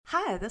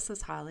Hi, this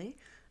is Holly,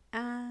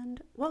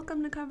 and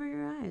welcome to Cover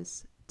Your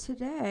Eyes.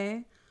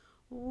 Today,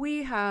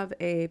 we have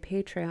a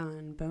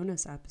Patreon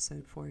bonus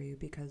episode for you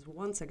because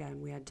once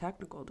again, we had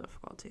technical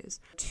difficulties.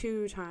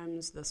 2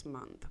 times this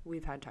month,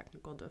 we've had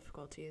technical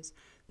difficulties.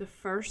 The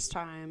first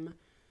time,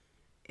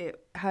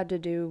 it had to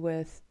do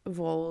with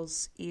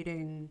voles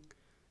eating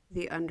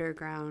the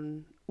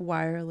underground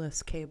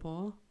wireless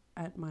cable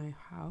at my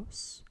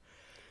house.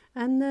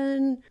 And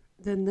then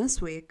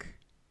this week,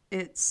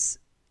 it's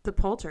the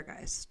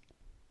Poltergeist.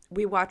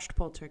 We watched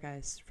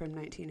Poltergeist from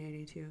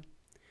 1982.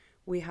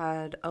 We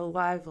had a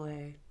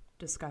lively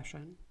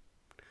discussion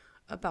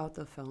about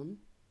the film.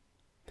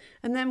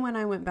 And then when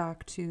I went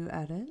back to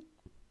edit,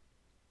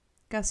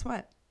 guess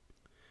what?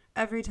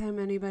 Every time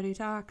anybody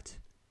talked,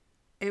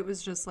 it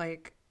was just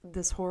like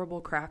this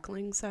horrible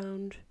crackling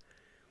sound.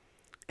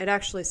 It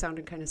actually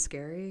sounded kind of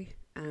scary,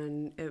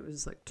 and it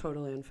was like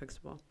totally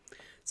unfixable.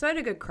 So I had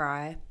a good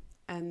cry,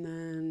 and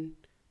then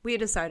we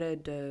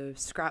decided to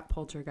scrap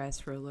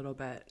Poltergeist for a little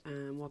bit,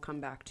 and we'll come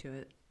back to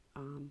it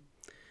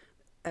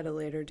at a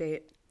later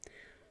date.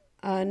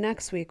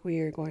 Next week,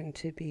 we are going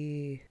to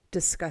be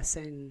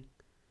discussing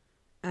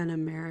An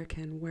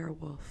American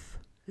Werewolf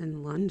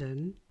in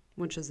London,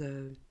 which is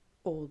a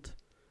old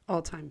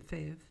all-time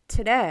fave.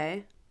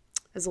 Today,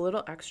 as a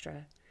little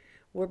extra,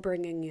 we're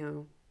bringing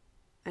you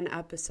an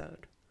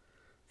episode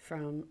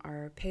from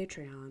our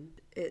Patreon.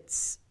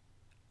 It's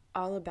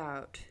all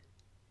about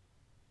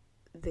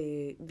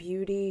the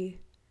beauty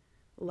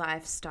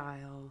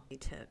lifestyle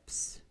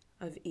tips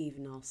of Eve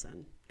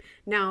Nelson.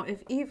 Now,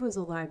 if Eve was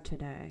alive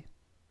today,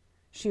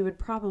 she would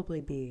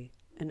probably be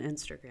an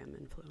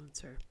Instagram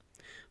influencer.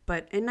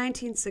 But in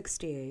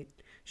 1968,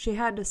 she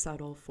had to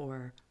settle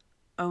for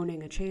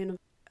owning a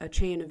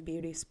chain of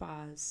beauty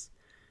spas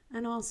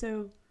and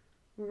also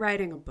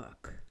writing a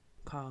book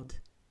called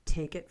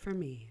Take It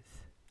From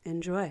Eve.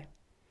 Enjoy.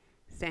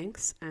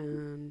 Thanks,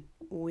 and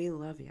we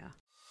love ya.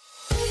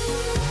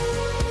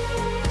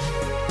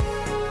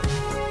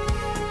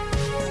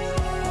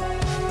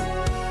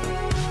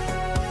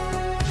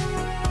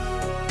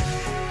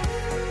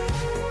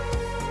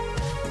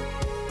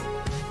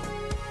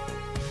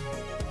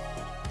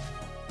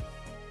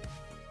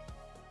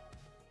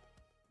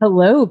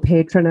 Hello,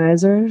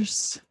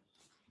 patronizers.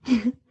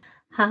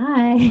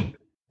 Hi,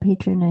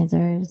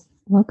 patronizers.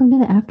 Welcome to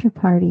the after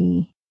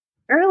party.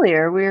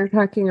 Earlier, we were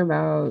talking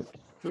about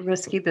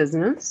risky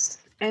business,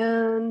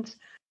 and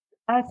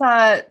I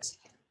thought,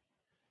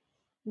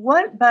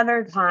 what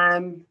better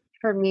time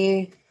for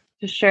me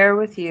to share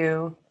with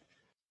you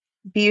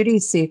beauty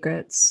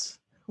secrets,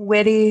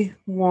 witty,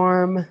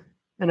 warm,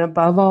 and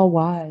above all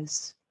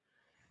wise,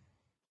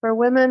 for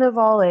women of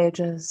all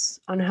ages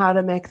on how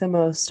to make the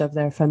most of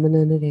their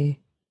femininity.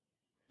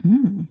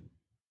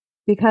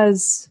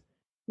 Because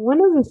one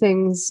of the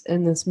things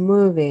in this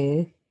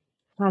movie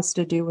has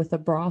to do with a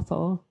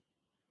brothel.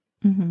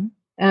 Mm-hmm.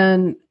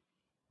 And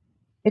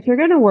if you're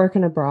going to work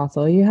in a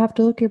brothel, you have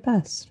to look your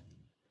best.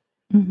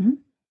 Mm-hmm.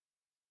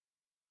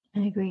 I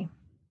agree.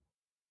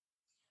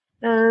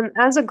 And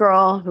as a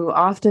girl who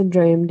often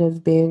dreamed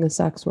of being a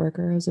sex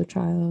worker as a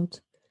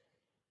child,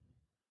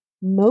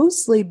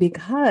 mostly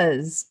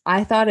because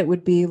I thought it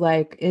would be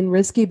like in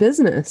risky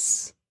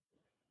business,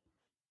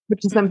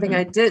 which is something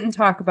I didn't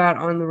talk about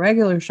on the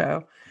regular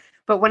show.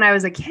 But when I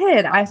was a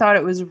kid, I thought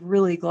it was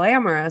really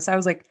glamorous. I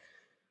was like,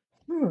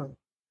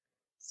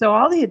 so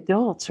all the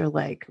adults are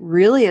like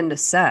really into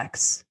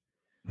sex.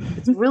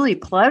 It's really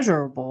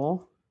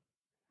pleasurable.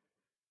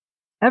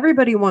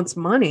 Everybody wants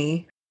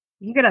money.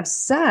 You could have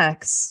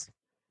sex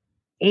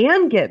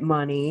and get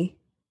money.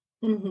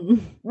 Mm-hmm.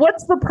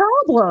 What's the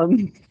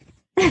problem?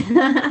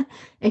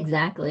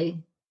 Exactly.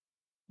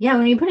 Yeah,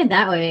 when you put it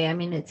that way, I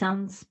mean, it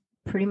sounds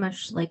pretty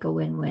much like a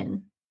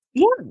win-win.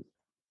 Yeah.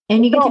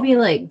 And you get to be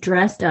like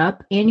dressed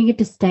up, and you get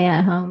to stay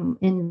at home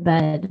in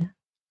bed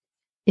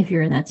if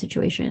you're in that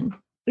situation.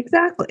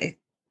 Exactly.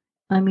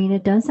 I mean,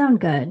 it does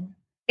sound good.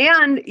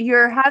 And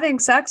you're having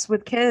sex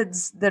with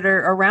kids that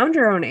are around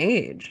your own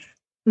age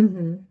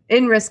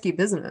in risky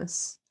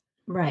business.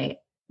 Right.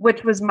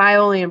 Which was my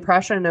only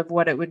impression of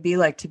what it would be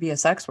like to be a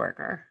sex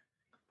worker.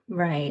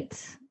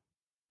 Right.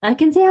 I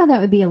can see how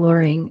that would be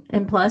alluring.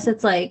 And plus,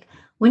 it's like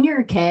when you're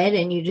a kid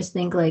and you just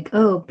think like,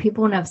 oh,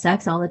 people want to have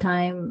sex all the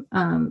time.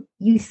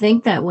 You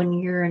think that when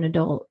you're an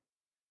adult,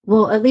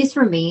 well, at least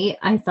for me,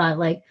 I thought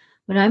like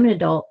when I'm an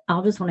adult,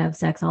 I'll just want to have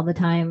sex all the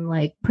time,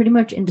 like pretty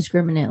much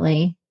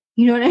indiscriminately.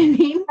 You know what I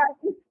mean?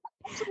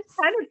 It's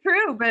kind of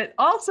true, but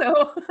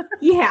also,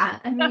 yeah,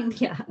 I mean,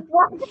 yeah.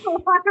 Why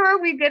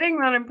are we getting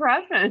that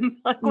impression?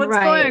 Like, what's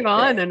going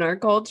on in our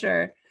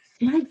culture?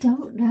 I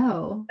don't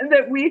know.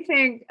 That we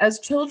think as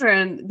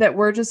children that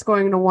we're just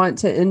going to want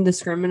to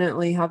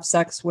indiscriminately have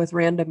sex with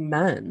random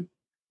men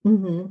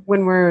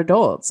when we're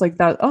adults. Like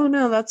that, oh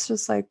no, that's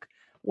just like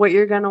what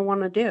you're going to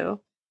want to do.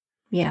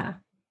 Yeah.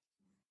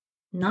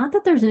 Not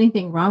that there's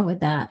anything wrong with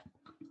that.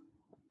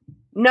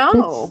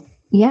 No.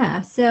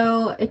 Yeah,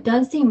 so it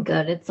does seem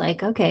good. It's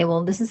like, okay,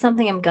 well, this is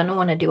something I'm going to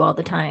want to do all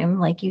the time,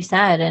 like you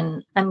said,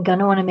 and I'm going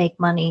to want to make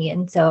money.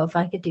 And so if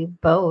I could do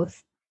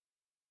both,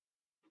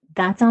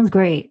 That sounds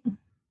great.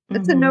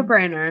 It's a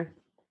no-brainer.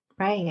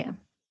 Right.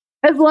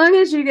 As long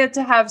as you get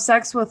to have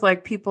sex with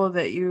like people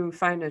that you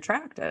find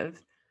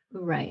attractive.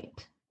 Right.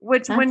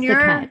 Which That's the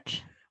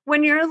catch.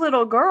 when you're a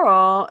little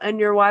girl and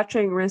you're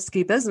watching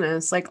Risky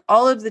Business, like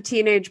all of the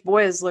teenage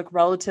boys look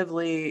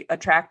relatively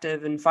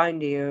attractive and fine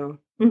to you.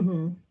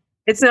 Mm-hmm.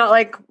 It's not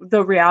like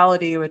the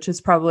reality, which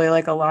is probably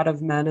like a lot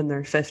of men in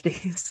their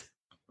 50s.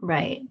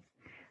 Right.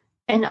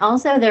 And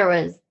also there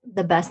was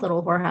the Best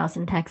Little Whorehouse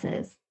in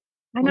Texas.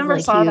 I It was never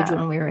like saw huge that.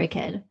 when we were a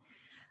kid.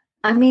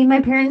 I mean,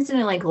 my parents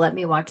didn't like let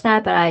me watch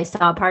that, but I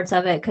saw parts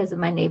of it because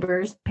my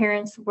neighbors'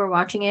 parents were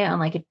watching it on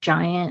like a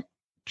giant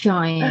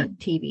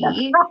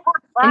TV.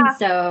 And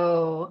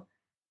so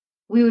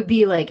we would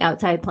be like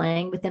outside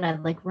playing, but then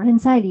I'd like run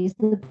inside to use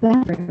the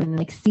bathroom and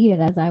like see it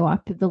as I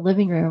walked to the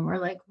living room, or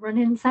like run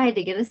inside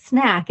to get a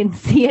snack and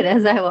see it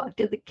as I walked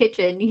to the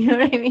kitchen. You know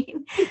what I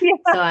mean? Yeah.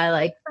 So I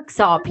like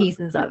saw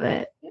pieces of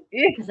it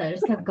because I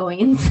just kept going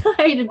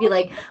inside and be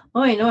like,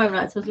 oh, I know I'm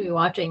not supposed to be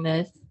watching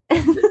this.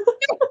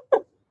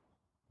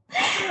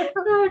 So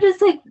I would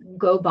just like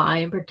go by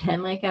and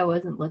pretend like I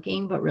wasn't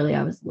looking, but really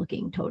I was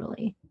looking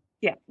totally.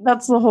 Yeah,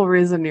 that's the whole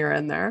reason you're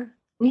in there.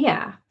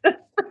 Yeah.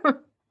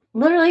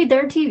 Literally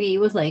their TV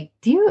was like,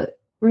 do you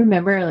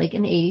remember like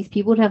in the 80s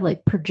people would have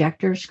like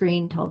projector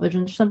screen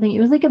television or something? It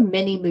was like a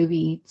mini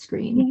movie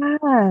screen.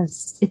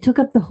 Yes. It took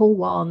up the whole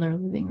wall in their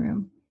living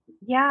room.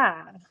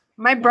 Yeah.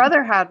 My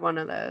brother had one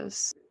of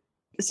those.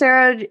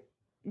 Sarah,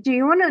 do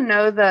you want to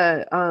know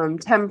the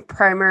 10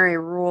 primary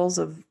rules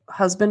of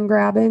husband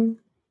grabbing?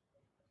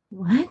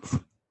 What?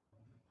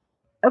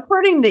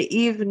 According to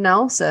Eve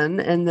Nelson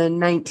in the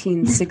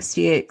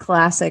 1968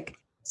 classic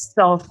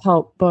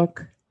self-help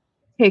book,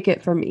 Take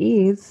It From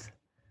Eve,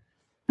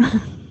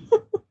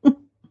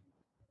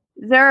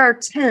 there are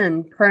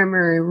 10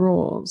 primary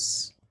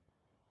rules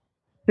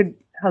to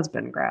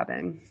husband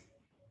grabbing.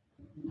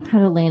 How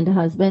to land a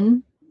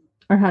husband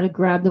or how to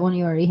grab the one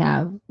you already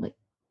have. Like,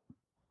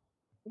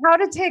 how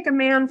to take a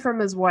man from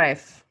his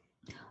wife.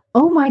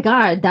 Oh my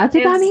God, that's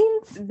what that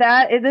means?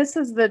 This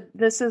is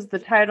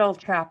the title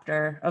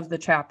chapter of the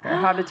chapter,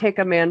 how to take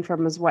a man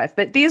from his wife.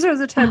 But these are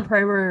the 10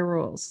 primary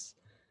rules.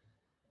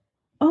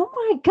 Oh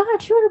my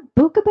God, you wrote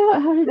a book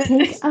about how to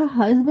take a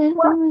husband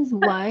from his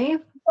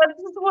wife? That's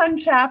just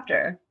one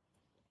chapter.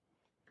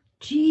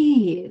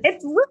 Jeez.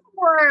 It's a little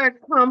more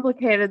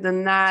complicated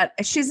than that.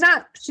 She's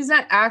not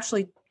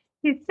actually,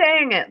 she's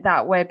saying it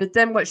that way, but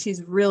then what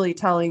she's really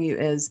telling you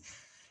is,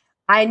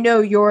 I know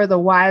you're the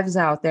wives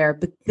out there,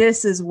 but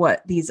this is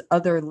what these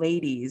other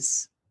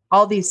ladies,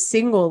 all these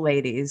single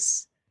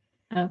ladies,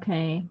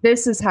 okay,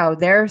 this is how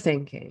they're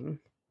thinking.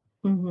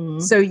 Mm-hmm.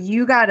 So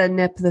you got to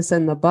nip this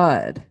in the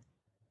bud.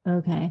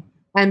 Okay.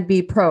 And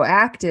be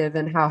proactive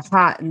in how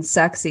hot and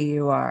sexy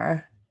you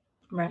are.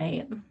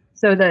 Right.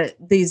 So that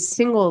these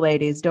single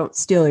ladies don't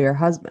steal your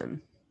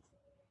husband.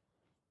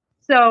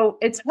 So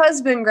it's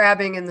husband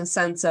grabbing in the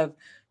sense of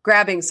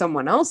grabbing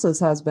someone else's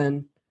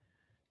husband,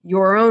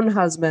 your own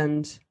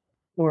husband,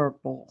 or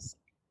both.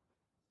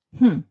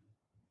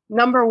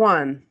 Number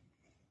 1,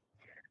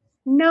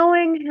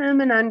 knowing him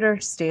and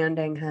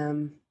understanding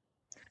him.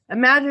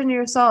 Imagine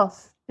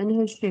yourself in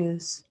his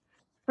shoes.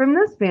 From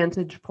this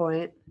vantage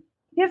point,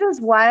 give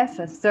his wife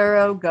a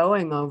thorough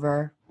going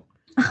over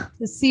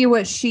to see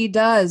what she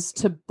does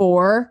to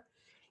bore,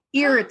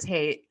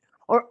 irritate,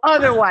 or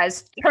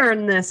otherwise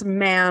turn this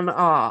man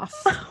off.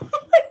 Oh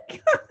my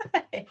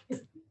God.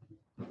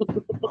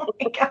 Oh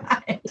my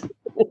God.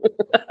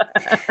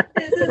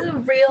 This is a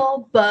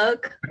real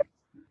book.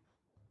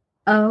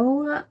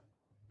 Oh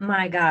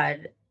my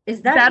God.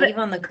 Is that Eve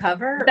on the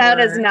cover? That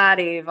is not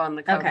Eve on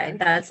the cover. Okay,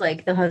 that's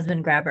like the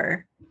husband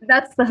grabber.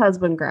 That's the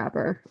husband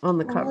grabber on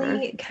the cover.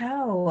 Holy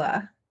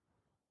cow.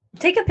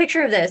 Take a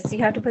picture of this. You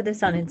have to put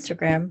this on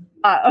Instagram.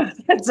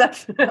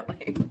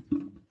 Definitely.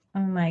 Oh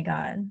my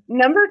God.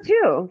 Number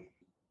 2,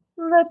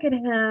 look at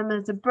him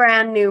as a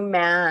brand new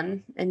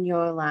man in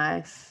your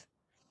life.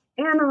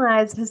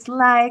 Analyze his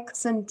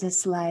likes and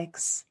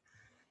dislikes,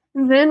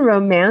 and then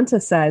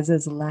romanticize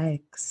his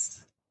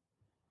likes.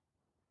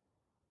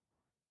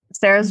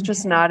 Sarah's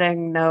just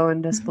nodding no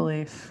in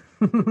disbelief.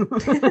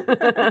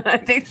 I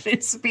think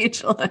she's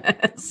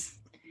speechless.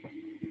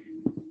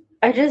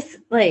 I just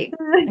I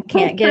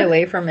can't get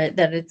away from it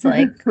that it's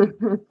like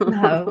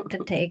how to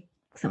take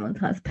someone's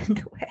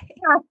husband away.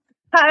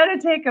 How to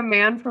take a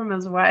man from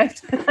his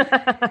wife.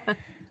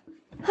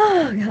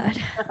 Oh God.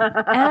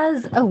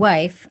 As a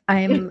wife,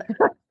 I'm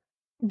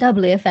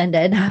doubly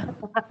offended. Number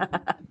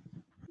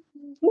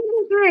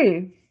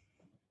 3,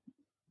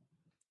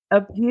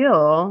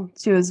 appeal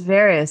to his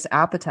various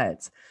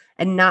appetites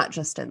and not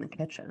just in the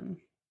kitchen.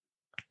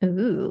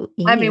 Ooh,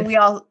 Eve. I mean, we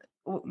all...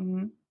 Oh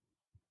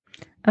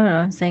no,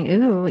 I'm saying,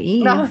 ooh,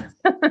 Eve. No.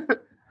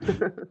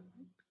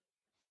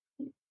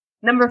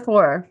 Number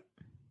 4,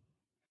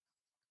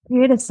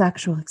 create a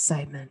sexual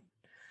excitement.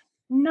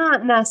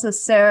 Not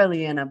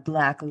necessarily in a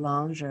black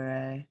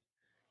lingerie,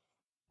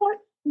 but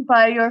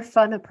by your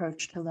fun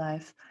approach to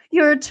life,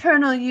 your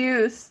eternal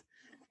youth,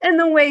 and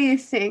the way you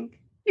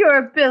think Your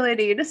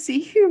ability to see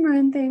humor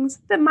in things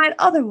that might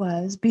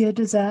otherwise be a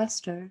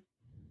disaster.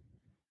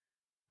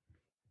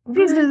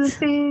 These are the What?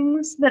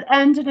 things that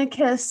end in a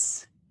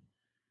kiss.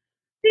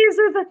 These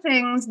are the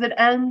things that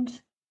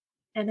end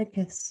in a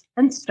kiss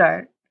and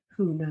start,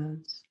 who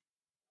knows,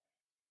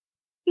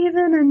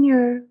 even in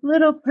your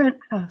little print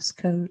house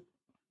coat.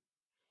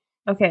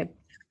 Okay,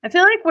 I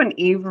feel like when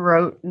Eve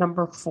wrote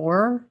number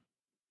 4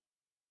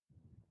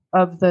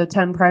 of the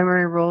 10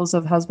 primary rules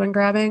of husband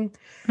grabbing,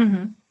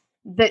 Mhm.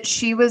 that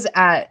she was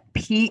at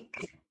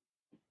peak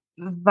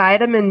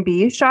vitamin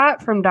B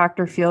shot from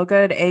Dr.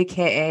 Feelgood,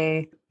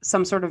 aka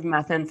some sort of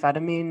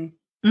methamphetamine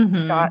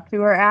Mhm. shot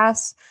to her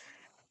ass,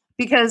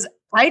 because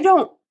I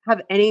don't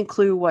have any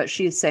clue what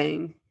she's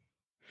saying.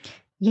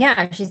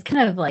 Yeah, she's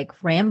kind of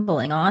like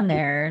rambling on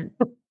there.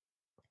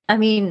 I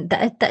mean,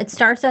 that it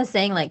starts as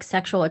saying like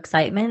sexual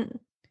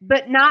excitement.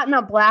 But not in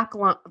a black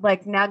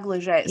like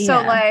negligee.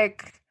 So Yeah.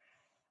 like,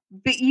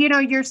 but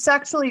you're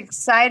sexually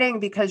exciting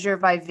because you're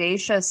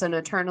vivacious and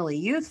eternally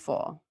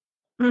youthful,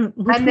 Which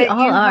and we that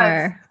all you have,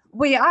 are.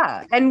 well,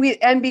 yeah,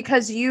 and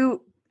because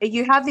you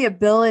have the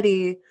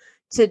ability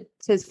to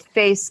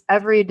face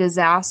every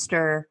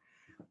disaster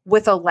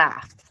with a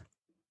laugh,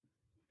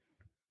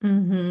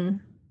 Mhm.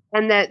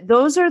 and that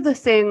those are the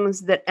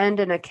things that end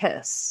in a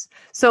kiss.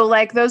 So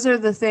like those are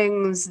the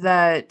things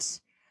that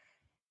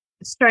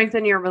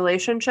strengthen your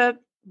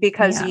relationship,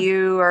 because Yeah.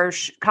 you are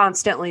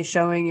constantly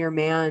showing your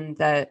man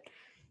that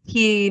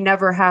he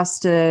never has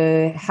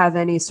to have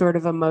any sort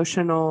of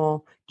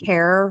emotional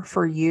care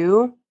for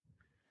you,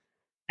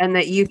 and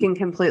that you can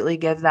completely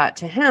give that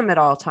to him at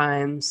all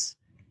times,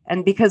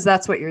 and because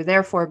that's what you're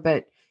there for.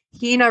 But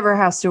he never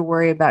has to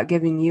worry about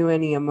giving you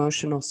any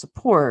emotional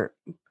support,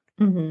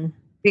 Mhm.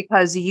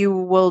 because you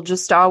will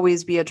just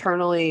always be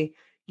eternally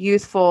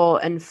youthful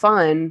and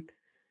fun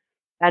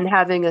and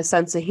having a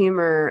sense of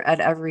humor at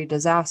every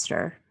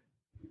disaster.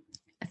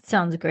 It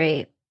sounds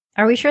great.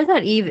 Are we sure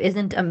that Eve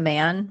isn't a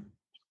man?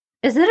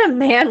 Is it a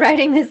man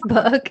writing this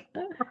book?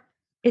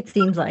 It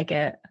seems like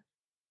it.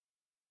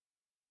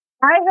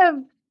 I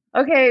have,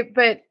 okay,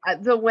 but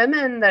the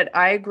women that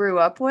I grew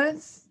up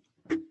with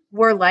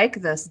were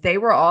like this. They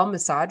were all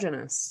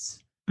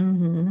misogynists,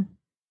 Mhm.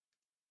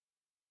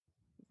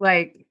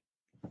 like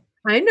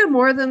kind of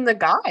more than the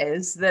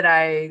guys that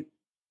I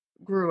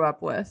grew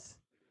up with,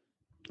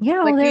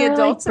 Yeah, well, like they the were like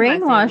adults in my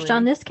brainwashed on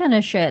family. this kind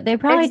of shit. They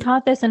probably Ex-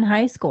 taught this in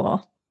high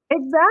school.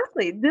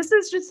 exactly. This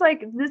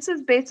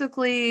is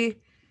basically,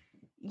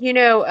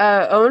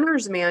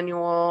 owner's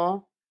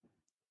manual,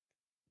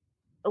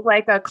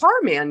 like a car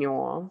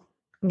manual.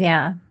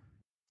 Yeah.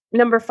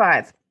 Number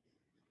 5,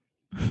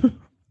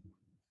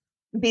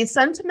 be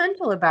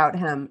sentimental about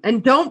him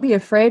and don't be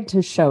afraid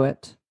to show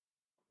it.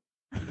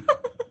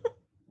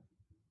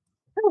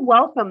 He'll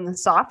welcome the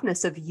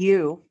softness of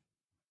you,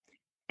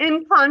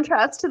 in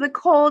contrast to the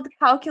cold,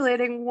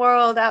 calculating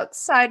world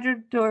outside your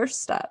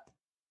doorstep.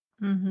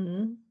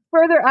 Mhm.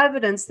 Further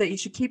evidence that you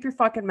should keep your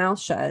fucking mouth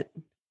shut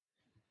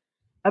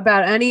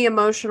about any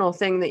emotional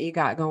thing that you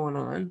got going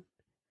on,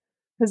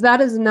 because that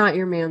is not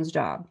your man's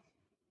job.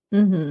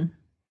 Mhm.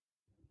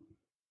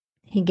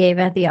 He gave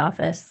at the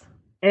office.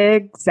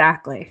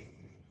 Exactly.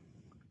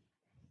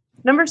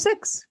 Number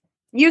 6,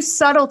 use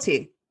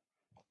subtlety,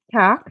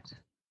 tact,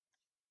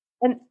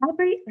 and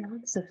every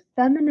ounce of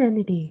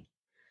femininity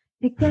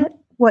to get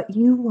what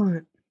you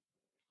want.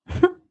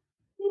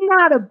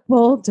 Not a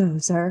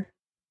bulldozer.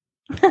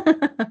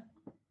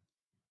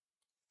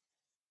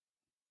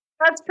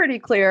 That's pretty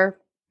clear.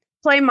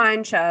 Play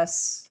mind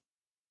chess.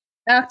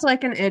 Act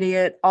like an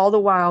idiot, all the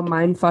while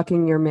mind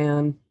fucking your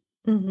man.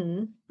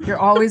 Mhm. You're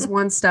always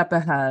one step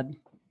ahead.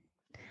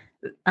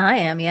 I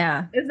am,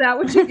 yeah. Is that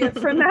what you get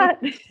from that?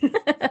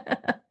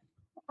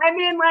 I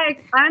mean,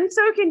 like, I'm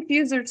so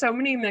confused. There's so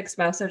many mixed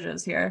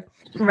messages here.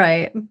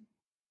 Right.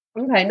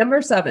 Okay,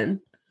 number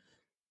 7.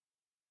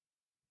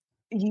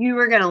 You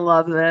are going to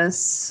love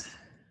this.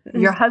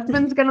 Your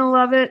husband's going to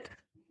love it.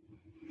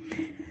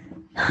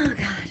 Oh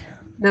God.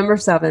 Number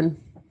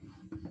 7.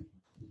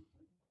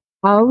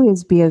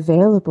 Always be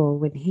available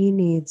when he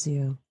needs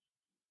you.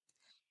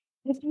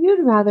 If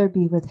you'd rather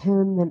be with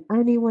him than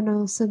anyone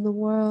else in the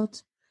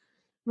world,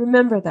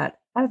 remember that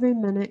every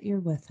minute you're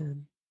with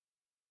him.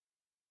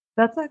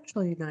 That's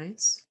actually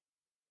nice.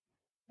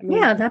 I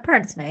Yeah, mean, that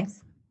part's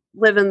nice.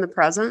 live in the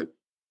present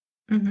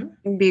Mhm.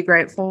 and be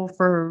grateful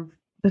for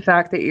the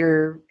fact that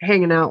you're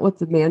hanging out with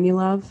the man you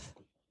love.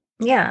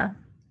 Yeah.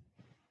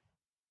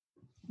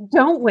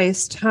 Don't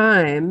waste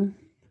time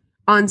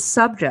on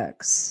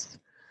subjects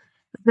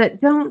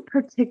that don't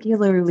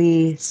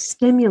particularly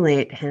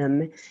stimulate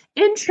him,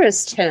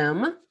 interest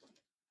him,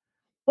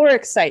 or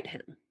excite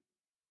him.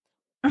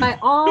 By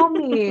all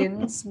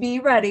means, be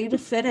ready to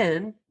fit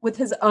in with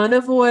his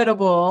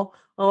unavoidable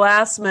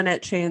last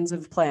minute change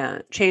of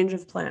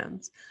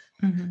plans.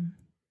 Mhm.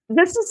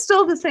 This is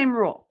still the same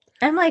rule.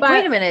 I'm like, wait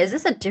But a minute, is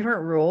this a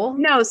different rule?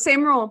 no,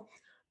 same rule.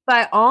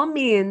 By all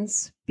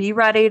means, be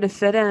ready to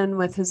fit in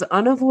with his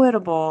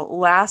unavoidable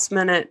last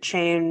minute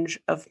change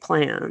of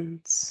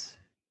plans.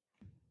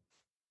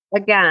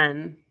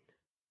 Again,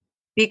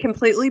 Be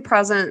completely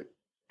present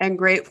and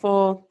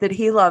grateful that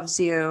he loves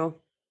you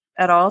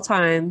at all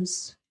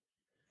times.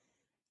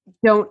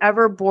 Don't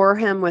ever bore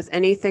him with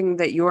anything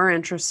that you're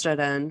interested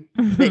in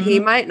that he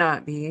might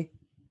not be.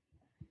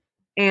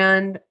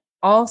 And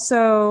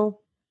also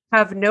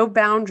have no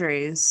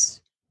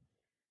boundaries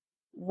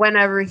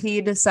whenever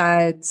he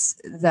decides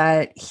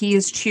that he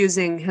is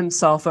choosing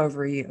himself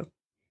over you.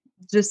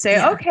 Just say,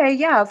 Yeah. okay,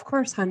 yeah, of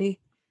course, honey.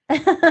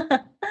 This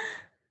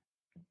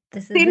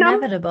is See,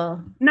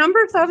 inevitable. Number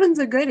 7's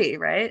a goodie,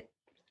 right?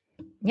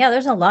 Yeah,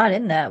 there's a lot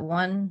in that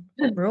one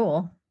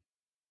rule.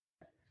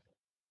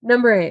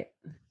 Number 8.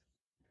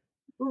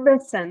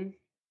 Listen.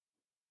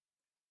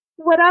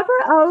 Whatever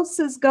else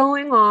is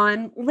going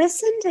on,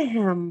 listen to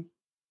him.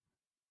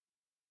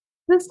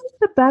 This is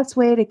the best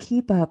way to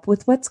keep up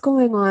with what's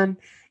going on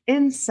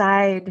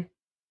inside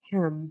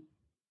him.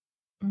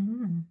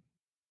 Mm.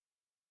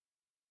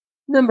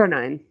 Number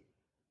 9.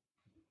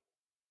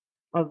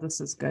 Oh, this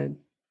is good.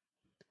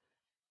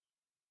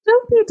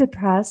 Don't be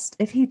depressed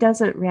if he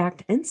doesn't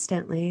react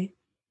instantly.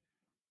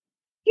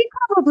 He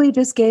probably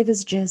just gave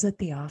his jizz at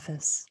the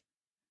office.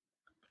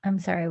 I'm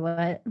sorry,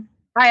 what?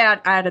 I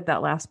added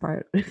that last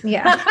part.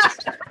 Yeah.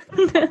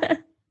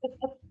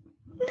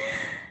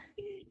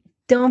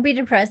 Don't be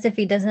depressed if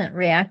he doesn't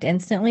react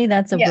instantly.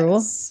 That's a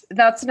rule.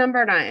 That's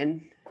number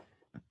 9.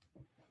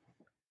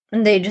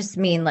 And they just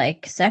mean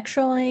like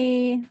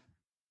sexually.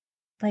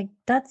 Like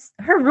that's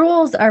her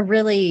rules are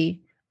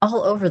really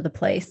all over the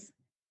place.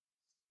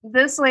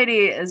 This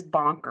lady is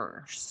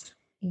bonkers.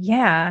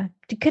 Yeah.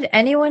 Could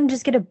anyone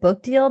just get a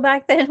book deal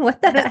back then?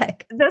 What the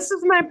heck? This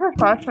is my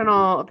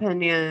professional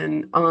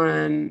opinion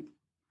on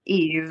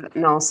Eve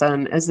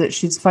Nelson, is that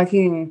she's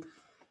fucking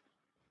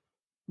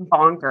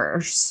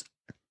bonkers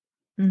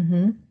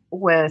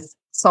with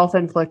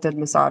self-inflicted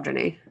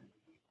misogyny.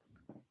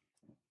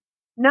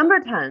 Number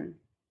 10.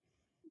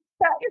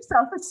 Set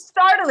yourself a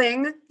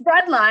startling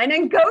deadline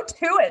and go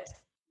to it.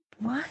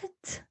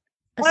 What?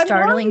 A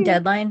startling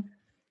deadline?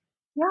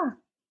 Yeah.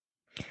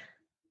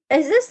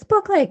 Is this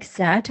book like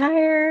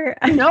satire?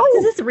 No.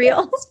 Is this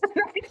real?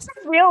 It's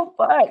a real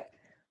book.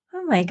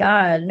 Oh my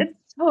God.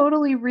 It's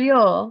totally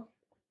real.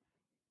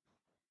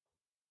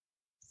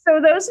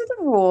 So those are the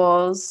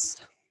rules.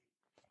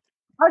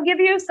 I'll give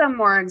you some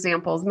more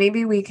examples.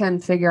 Maybe we can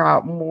figure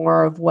out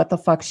more of what the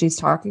fuck she's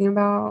talking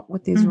about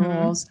with these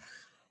rules.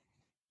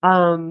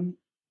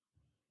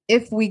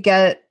 If we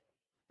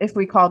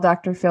call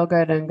Dr.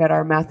 Feelgood and get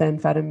our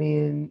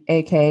methamphetamine,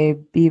 aka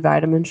B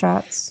vitamin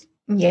shots.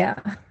 Yeah.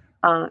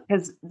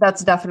 Because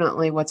that's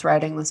definitely what's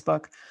writing this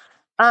book.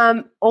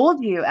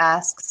 Old You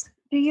asks,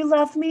 do you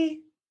love me?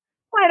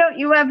 Why don't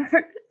you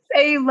ever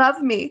say you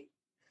love me?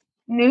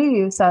 New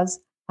You says,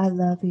 I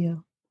love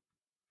you.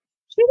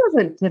 She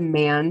doesn't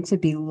demand to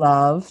be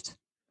loved.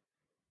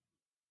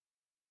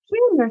 She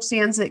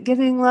understands that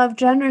giving love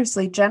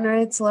generously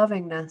generates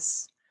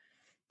lovingness.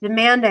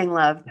 Demanding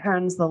love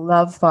turns the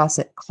love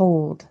faucet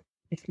cold,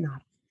 if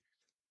not.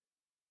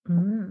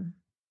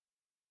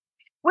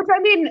 Which, I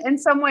mean, in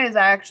some ways,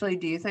 I actually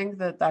do think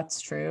that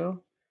that's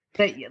true.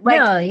 That, like,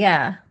 no,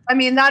 yeah. I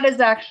mean, that is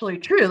actually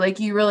true. Like,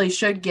 you really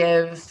should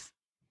give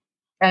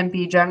and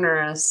be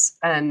generous.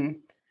 And,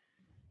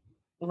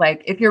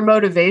 like, if your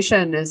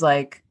motivation is,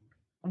 like,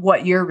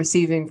 what you're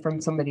receiving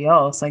from somebody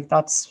else, like,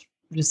 that's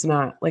just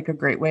not, like, a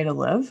great way to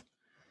live.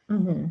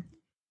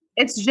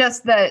 It's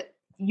just that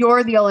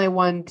you're the only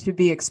one to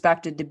be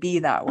expected to be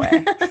that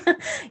way.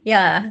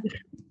 Yeah.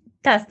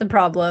 That's the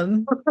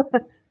problem.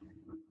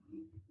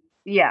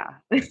 Yeah.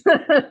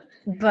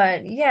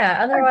 But yeah,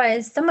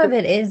 otherwise, some of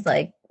it is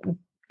like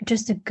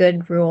just a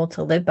good rule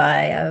to live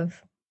by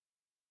of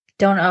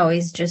don't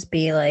always just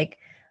be like,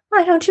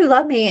 why don't you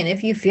love me? And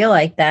if you feel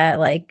like that,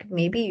 like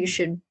maybe you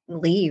should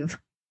leave.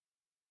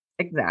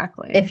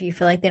 Exactly. If you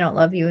feel like they don't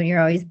love you and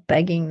you're always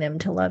begging them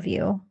to love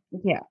you.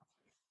 Yeah.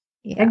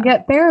 And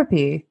get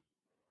therapy.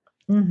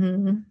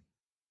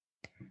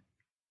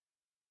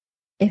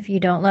 If you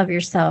don't love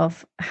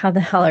yourself, how the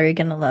hell are you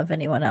going to love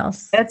anyone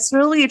else? It's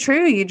really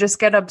true. You just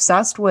get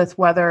obsessed with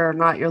whether or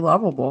not you're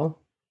lovable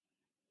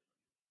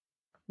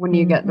when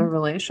you get in a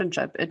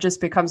relationship. It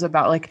just becomes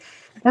about like,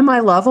 am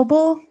I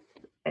lovable?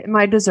 Am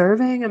I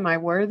deserving? Am I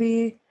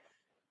worthy?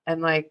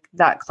 And like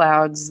that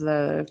clouds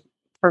the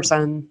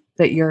person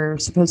that you're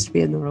supposed to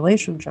be in the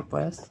relationship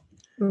with.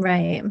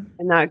 Right.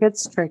 And that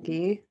gets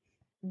tricky.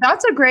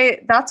 That's a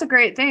great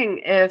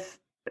thing if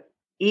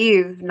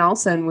Eve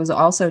Nelson was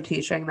also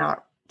teaching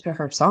that to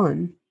her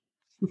son.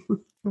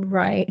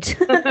 Right.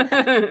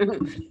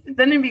 Then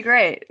it'd be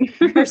great.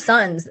 Her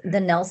sons, the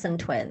Nelson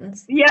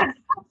twins. Yeah.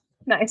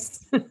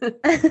 Nice.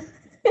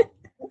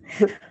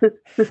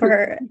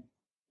 For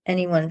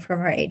anyone from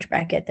our age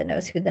bracket that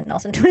knows who the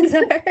Nelson twins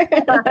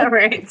are.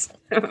 Right.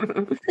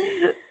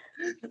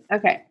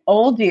 Okay.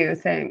 Old You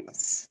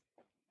thinks,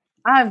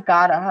 I've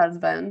got a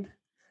husband.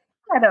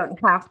 I don't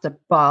have to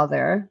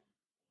bother.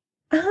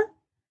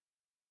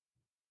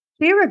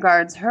 She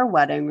regards her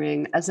wedding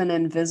ring as an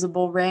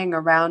invisible ring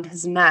around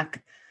his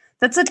neck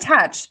that's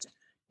attached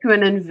to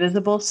an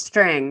invisible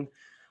string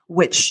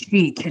which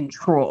she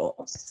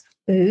controls.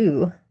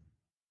 Ooh.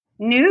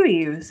 New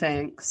you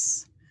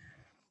thinks.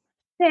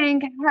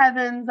 Thank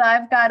heavens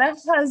I've got a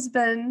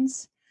husband.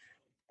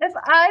 If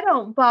I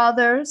don't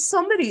bother,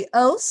 somebody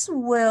else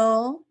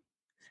will.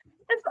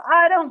 If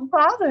I don't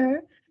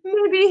bother,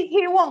 maybe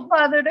he won't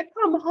bother to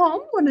come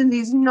home one of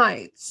these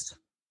nights.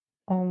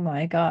 Oh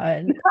my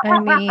God. I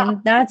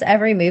mean, that's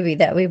every movie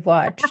that we've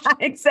watched.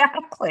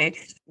 Exactly.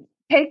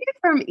 Take It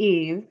From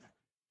Eve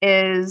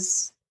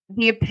is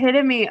the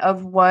epitome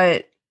of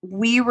what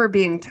we were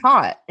being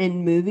taught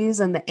in movies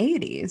in the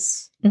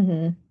 80s.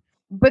 Mm-hmm.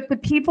 But the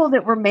people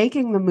that were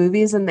making the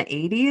movies in the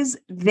 80s,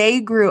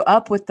 they grew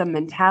up with the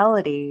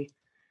mentality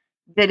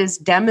that is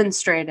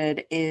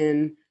demonstrated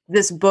in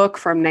this book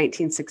from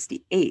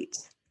 1968.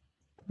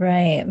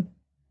 Right.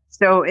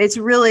 So it's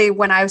really,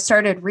 when I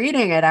started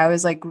reading it, I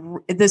was like,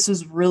 this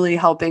was really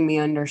helping me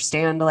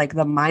understand like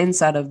the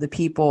mindset of the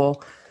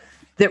people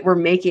that were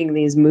making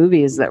these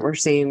movies that we're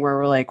seeing, where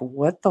we're like,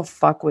 what the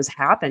fuck was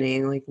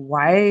happening? Like,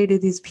 why do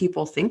these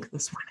people think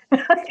this way?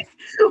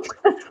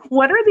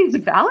 What are these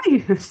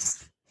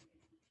values?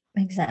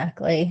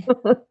 Exactly.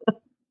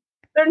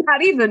 They're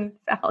not even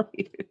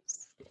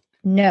values.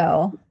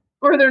 No.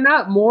 Or they're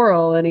not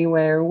moral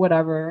anyway, or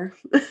whatever.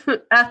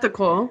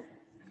 Ethical,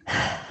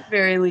 at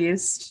very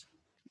least.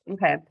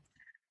 Okay.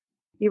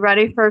 You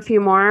ready for a few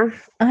more?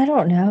 I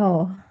don't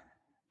know.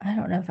 I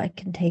don't know if I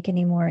can take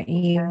any more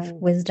Eve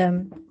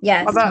wisdom.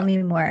 Yes, tell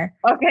me more.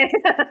 Okay.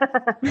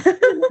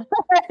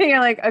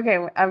 You're like, okay,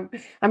 I'm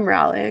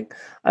rallying.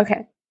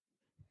 Okay.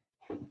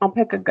 I'll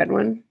pick a good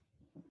one.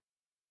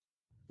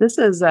 This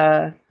is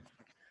a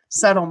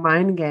subtle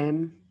mind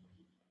game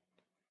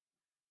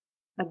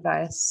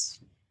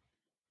advice.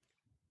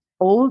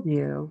 Old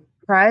you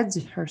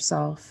prides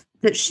herself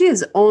that she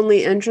is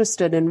only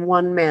interested in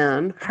one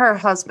man, her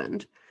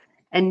husband,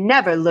 and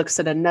never looks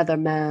at another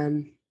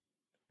man.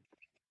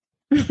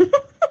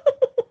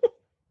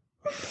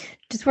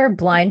 Just wear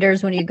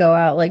blinders when you go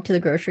out, like to the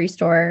grocery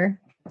store.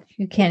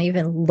 You can't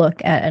even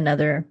look at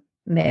another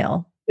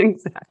male.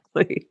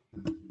 Exactly.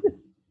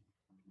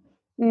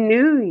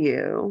 New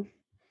you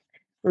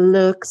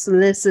looks,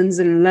 listens,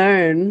 and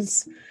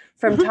learns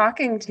from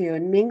talking to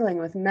and mingling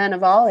with men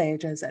of all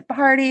ages at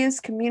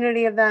parties,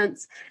 community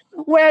events,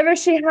 wherever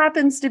she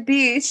happens to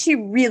be. She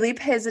really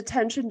pays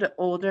attention to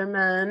older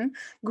men,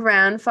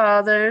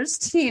 grandfathers,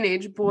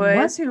 teenage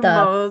boys who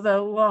mow the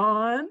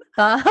lawn.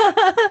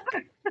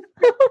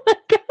 Oh my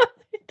God.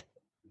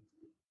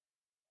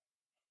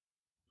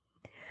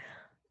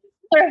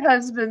 Her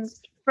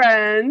husband's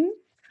friend,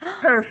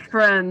 her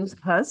friend's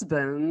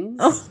husbands.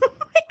 Oh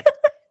my God.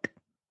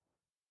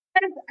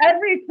 As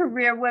every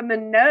career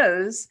woman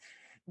knows,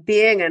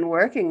 being and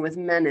working with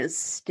men is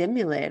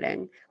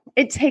stimulating.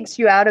 It takes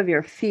you out of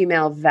your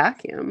female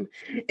vacuum.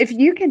 If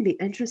you can be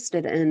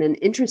interested in and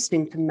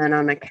interesting to men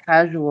on a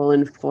casual,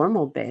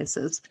 informal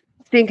basis,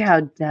 think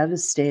how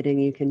devastating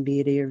you can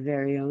be to your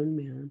very own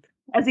man.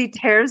 As he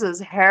tears his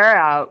hair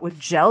out with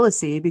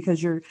jealousy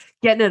because you're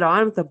getting it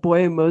on with the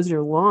boy who mows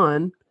your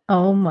lawn.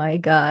 Oh my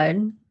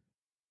God.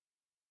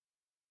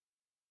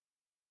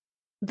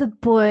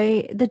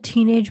 The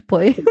teenage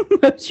boy who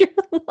mows your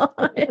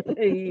lawn.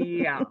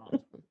 Yeah.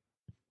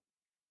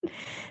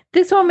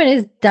 This woman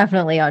is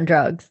definitely on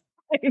drugs.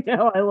 I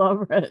know, I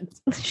love it.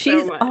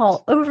 She's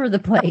all over the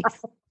place.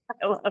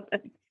 I love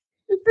it.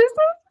 This is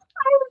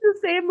the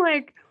same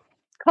like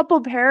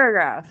couple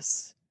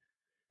paragraphs.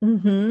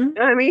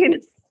 Mm-hmm. I mean,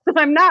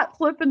 I'm not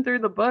flipping through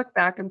the book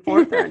back and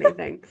forth or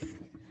anything.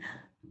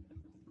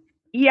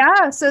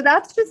 Yeah, so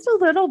that's just a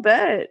little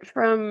bit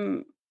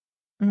from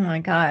Oh my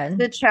God.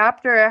 the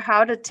chapter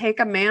How to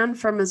Take a Man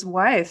from His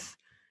Wife.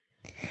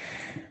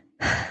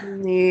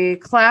 The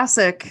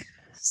classic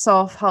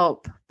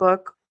self-help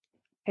book,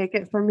 Take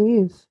It From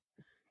Eve.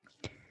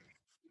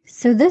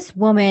 So this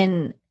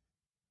woman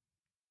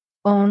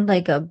owned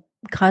like a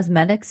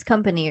cosmetics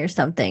company or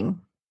something.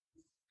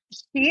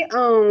 She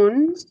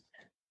owned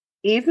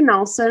Eve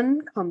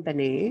Nelson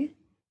Company.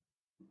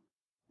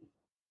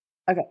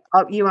 Okay,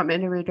 you want me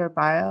to read her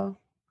bio?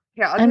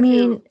 Yeah,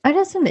 I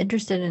just am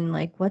interested in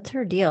like, what's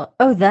her deal?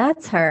 Oh,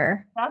 that's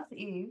her. That's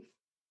Eve.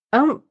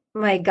 Oh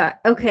my God.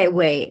 Okay,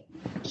 wait.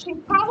 She's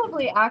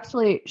probably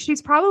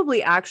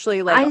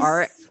actually like I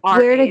our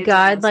swear to age in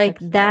God, this like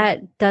picture.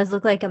 that does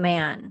look like a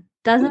man.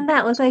 Doesn't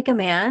that look like a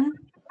man?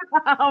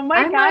 Oh my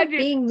I'm God, not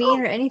being mean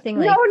or anything.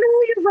 Like, no,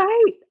 you're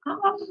right.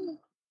 Oh,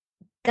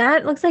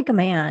 that looks like a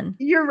man.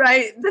 you're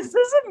right. This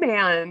is a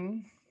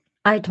man.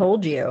 I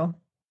told you.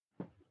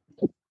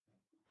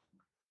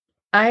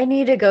 I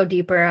need to go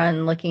deeper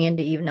on looking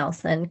into Eve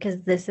Nelson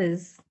because this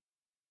is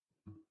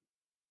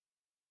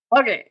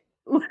Okay.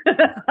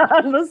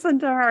 Listen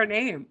to her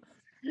name.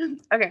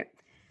 Okay.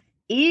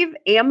 Eve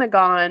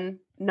Amagon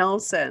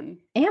Nelson.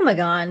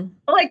 Amagon.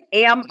 Like,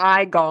 am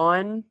I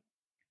gone?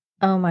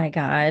 Oh my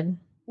God.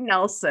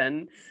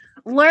 Nelson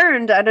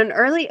learned at an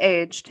early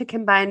age to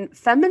combine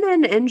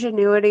feminine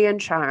ingenuity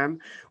and charm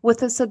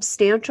with a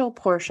substantial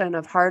portion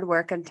of hard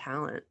work and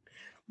talent.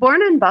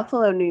 Born in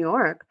Buffalo, New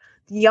York,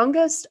 the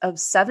youngest of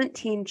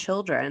 17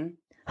 children.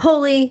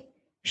 Holy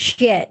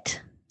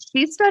shit.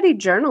 She studied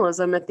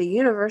journalism at the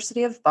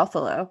University of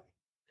Buffalo.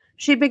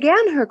 She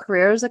began her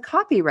career as a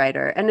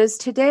copywriter and is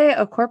today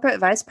a corporate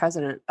vice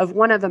president of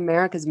one of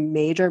America's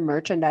major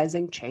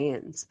merchandising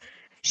chains.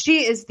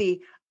 She is the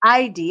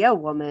idea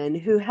woman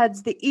who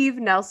heads the Eve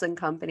Nelson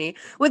Company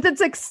with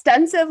its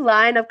extensive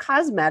line of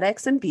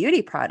cosmetics and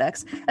beauty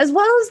products, as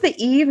well as the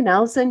Eve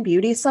Nelson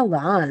Beauty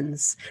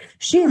Salons.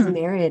 She is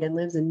married and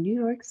lives in New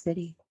York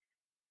City.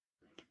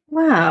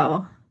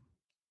 Wow.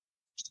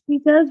 She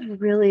does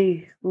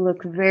really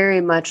look very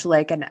much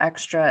like an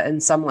extra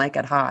in Some Like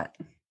It Hot.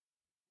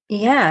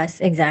 Yes,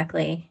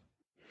 exactly.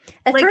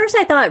 At first,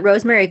 I thought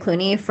Rosemary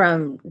Clooney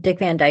from Dick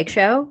Van Dyke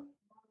Show.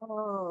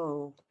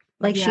 Oh.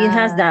 Like, she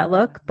has that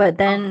look, but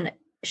then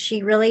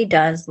she really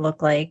does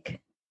look like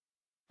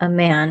a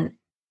man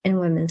in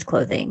women's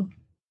clothing.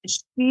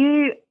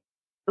 She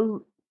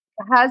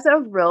has a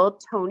real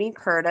Tony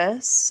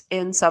Curtis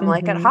in Some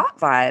Like It Hot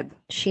vibe.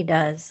 She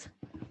does.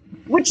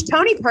 Which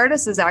Tony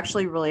Curtis is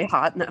actually really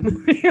hot in that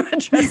movie,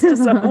 dressed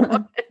as a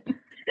woman.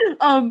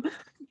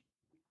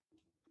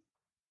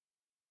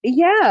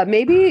 Yeah,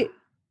 maybe.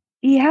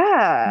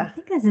 Yeah. I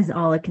think this is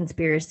all a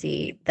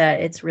conspiracy,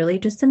 that it's really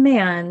just a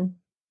man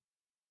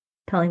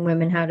telling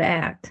women how to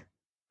act.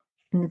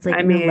 And it's like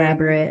an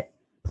elaborate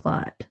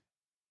plot.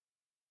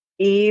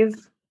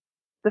 Eve,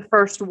 the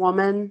first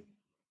woman.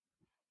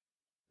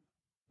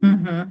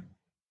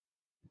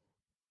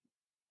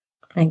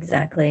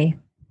 Exactly.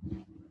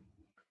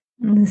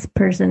 This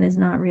person is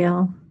not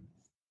real.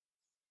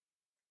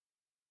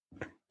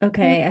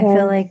 Okay, I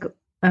feel like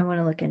I want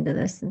to look into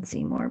this and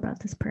see more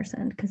about this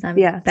person because I'm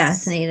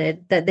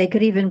fascinated that they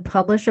could even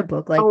publish a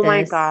book like this. Oh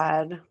my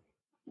God.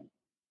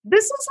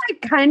 This is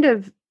like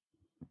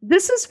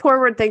this is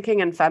forward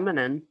thinking and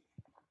feminine.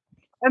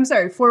 I'm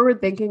sorry,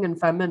 forward thinking and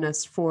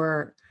feminist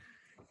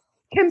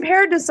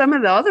compared to some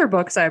of the other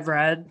books I've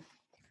read.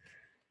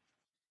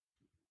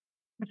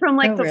 From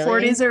like the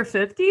 40s or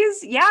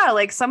 50s. Yeah,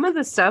 like some of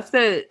the stuff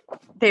that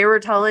they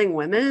were telling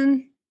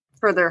women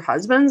for their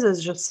husbands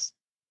is just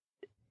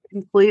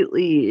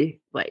completely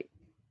like,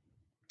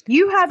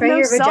 you have Spray no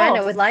your self.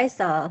 vagina with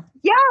Lysol.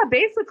 Yeah,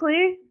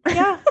 basically.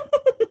 Yeah.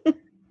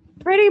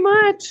 Pretty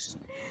much.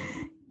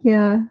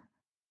 Yeah.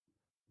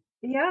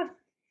 Yeah.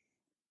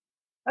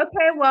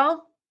 Okay,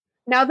 well,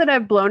 now that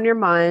I've blown your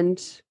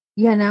mind.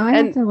 Yeah, now I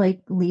have to like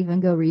leave and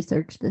go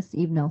research this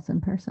Eve Nelson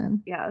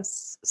person.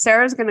 Yes.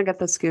 Sarah's going to get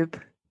the scoop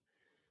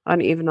on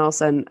Eve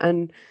Nelson.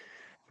 And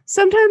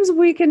sometimes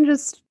we can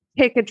just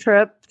take a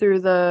trip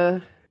through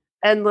the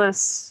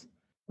endless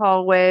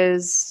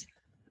hallways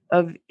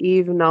of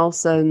Eve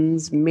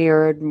Nelson's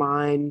mirrored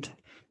mind.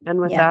 And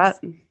with that,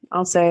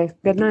 I'll say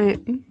good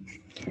night.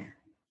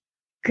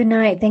 Good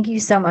night. Thank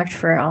you so much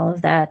for all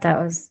of that. That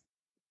was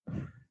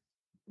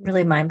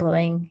really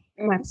mind-blowing.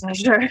 My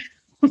pleasure.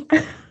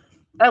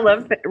 I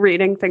love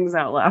reading things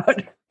out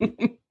loud.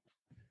 It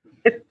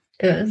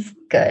was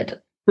good.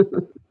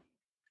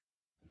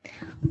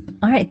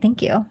 All right.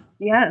 Thank you.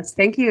 Yes.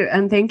 Thank you.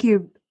 And thank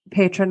you,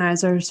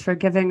 patronizers, for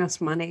giving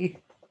us money.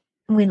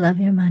 We love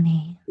your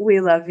money. We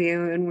love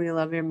you and we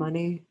love your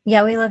money.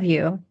 Yeah, we love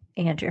you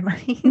and your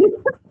money.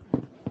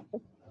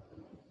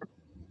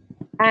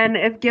 And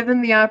if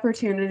given the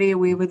opportunity,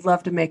 we would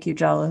love to make you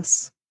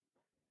jealous.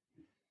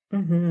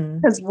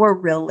 Because we're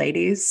real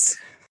ladies.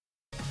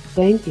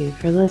 Thank you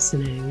for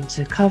listening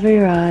to Cover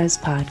Your Eyes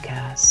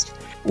podcast.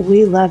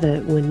 We love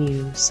it when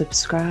you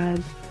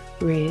subscribe,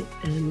 rate,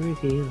 and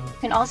review. You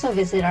can also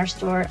visit our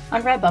store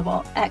on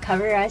Redbubble at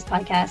Cover Your Eyes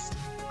Podcast.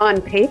 On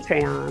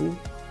Patreon,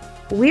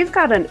 we've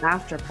got an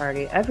after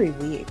party every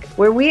week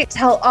where we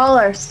tell all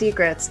our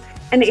secrets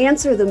and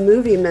answer the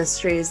movie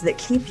mysteries that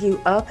keep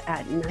you up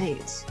at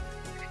night.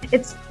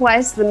 It's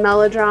twice the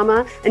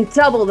melodrama and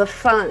double the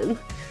fun.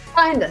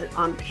 Find it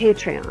on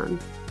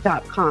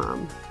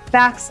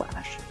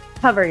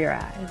patreon.com/Cover Your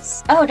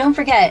Eyes. Oh, don't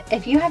forget,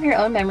 if you have your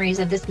own memories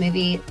of this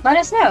movie, let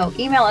us know.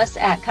 Email us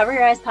at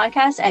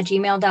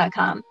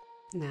coveryoureyes.podcast@gmail.com.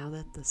 Now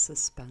that the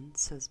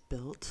suspense has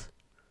built,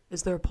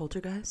 is there a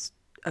poltergeist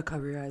at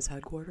Cover Your Eyes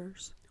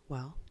headquarters?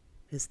 Well,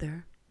 is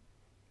there?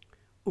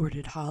 Or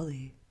did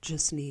Holly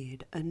just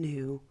need a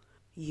new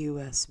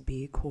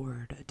USB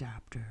cord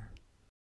adapter?